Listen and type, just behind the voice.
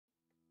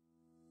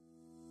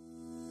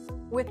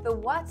With the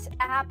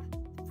WhatsApp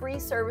free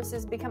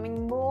services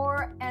becoming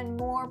more and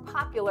more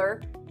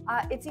popular,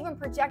 it's even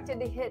projected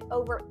to hit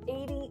over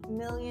 80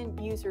 million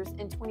users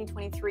in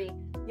 2023.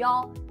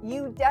 Y'all,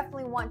 you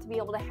definitely want to be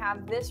able to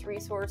have this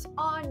resource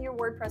on your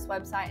WordPress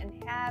website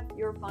and have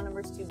your phone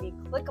numbers to be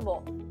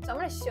clickable. So I'm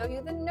going to show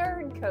you the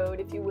nerd code,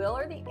 if you will,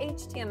 or the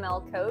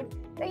HTML code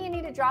that you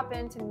need to drop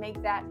in to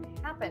make that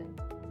happen.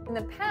 In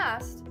the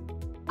past,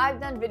 I've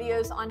done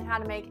videos on how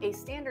to make a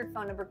standard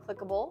phone number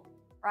clickable,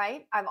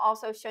 right? I've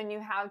also shown you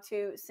how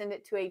to send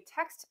it to a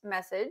text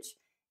message.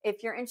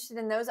 If you're interested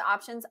in those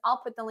options, I'll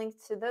put the link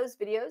to those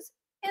videos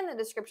in the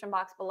description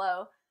box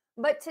below.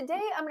 But today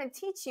I'm going to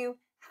teach you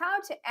how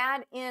to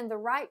add in the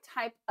right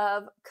type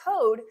of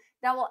code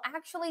that will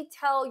actually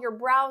tell your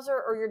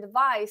browser or your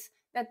device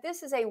that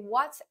this is a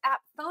WhatsApp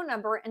phone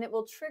number, and it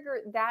will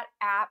trigger that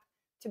app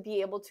to be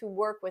able to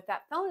work with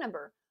that phone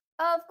number.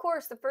 Of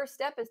course, the first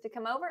step is to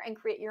come over and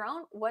create your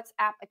own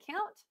WhatsApp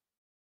account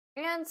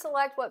and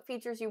select what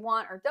features you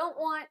want or don't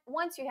want.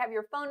 Once you have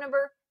your phone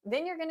number,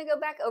 then you're going to go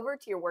back over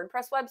to your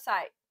WordPress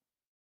website.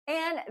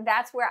 And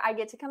that's where I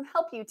get to come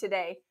help you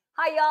today.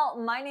 Hi, y'all.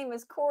 My name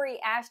is Kori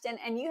Ashton,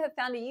 and you have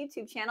found a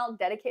YouTube channel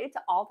dedicated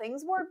to all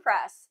things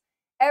WordPress.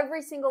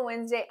 Every single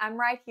Wednesday, I'm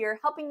right here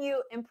helping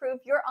you improve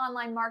your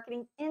online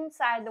marketing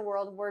inside the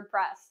world of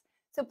WordPress.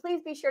 So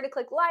please be sure to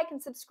click like and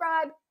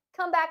subscribe.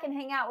 Come back and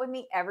hang out with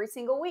me every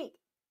single week.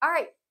 All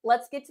right,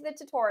 let's get to the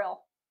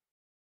tutorial.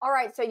 All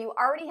right, so you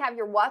already have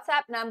your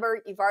WhatsApp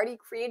number. You've already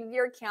created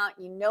your account.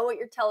 You know what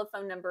your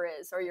telephone number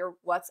is or your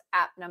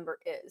WhatsApp number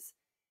is.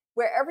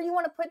 Wherever you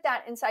want to put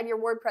that inside your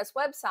WordPress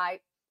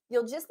website,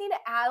 you'll just need to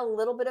add a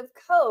little bit of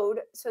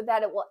code so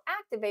that it will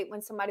activate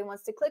when somebody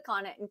wants to click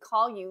on it and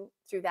call you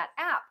through that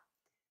app.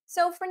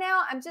 So for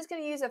now, I'm just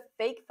going to use a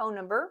fake phone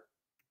number,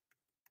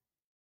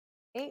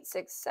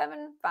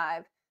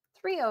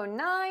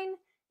 8675309,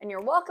 and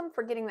you're welcome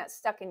for getting that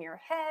stuck in your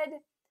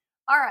head.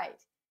 All right.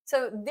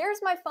 So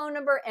there's my phone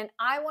number, and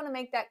I want to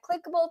make that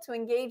clickable to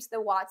engage the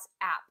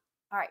WhatsApp.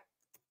 All right,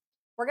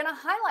 we're going to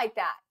highlight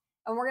that,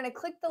 and we're going to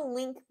click the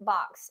link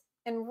box.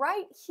 And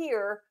right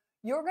here,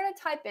 you're going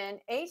to type in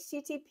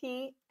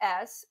https://wa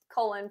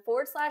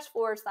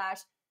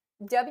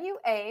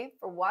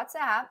for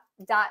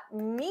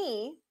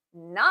WhatsApp.me,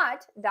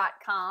 not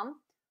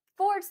 .com,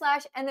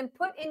 / and then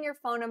put in your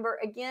phone number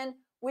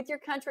again with your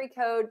country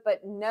code,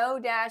 but no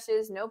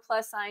dashes, no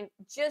plus sign,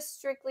 just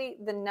strictly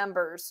the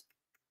numbers.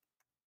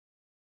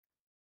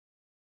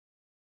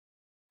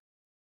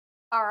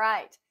 All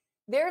right,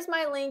 there's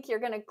my link. You're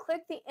going to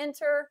click the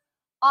enter.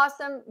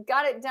 Awesome,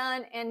 got it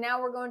done. And now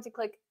we're going to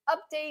click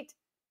update.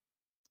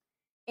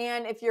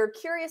 And if you're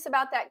curious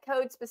about that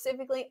code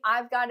specifically,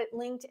 I've got it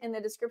linked in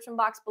the description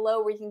box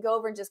below where you can go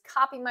over and just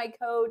copy my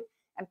code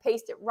and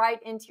paste it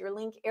right into your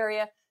link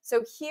area.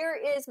 So here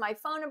is my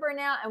phone number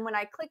now. And when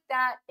I click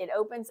that, it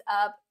opens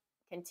up,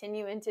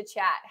 continue into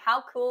chat.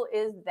 How cool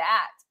is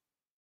that?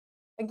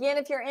 Again,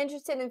 if you're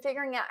interested in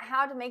figuring out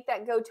how to make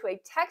that go to a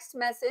text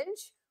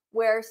message,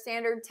 where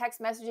standard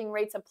text messaging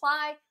rates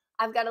apply,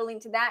 I've got a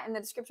link to that in the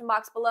description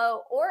box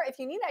below. Or if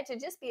you need that to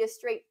just be a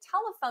straight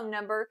telephone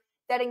number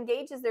that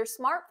engages their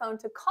smartphone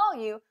to call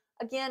you,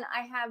 again,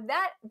 I have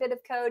that bit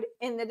of code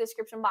in the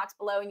description box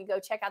below, and you go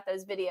check out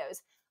those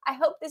videos. I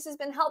hope this has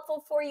been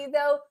helpful for you,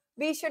 though.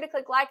 Be sure to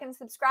click like and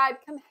subscribe.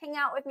 Come hang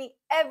out with me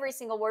every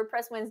single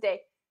WordPress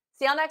Wednesday.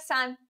 See y'all next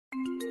time.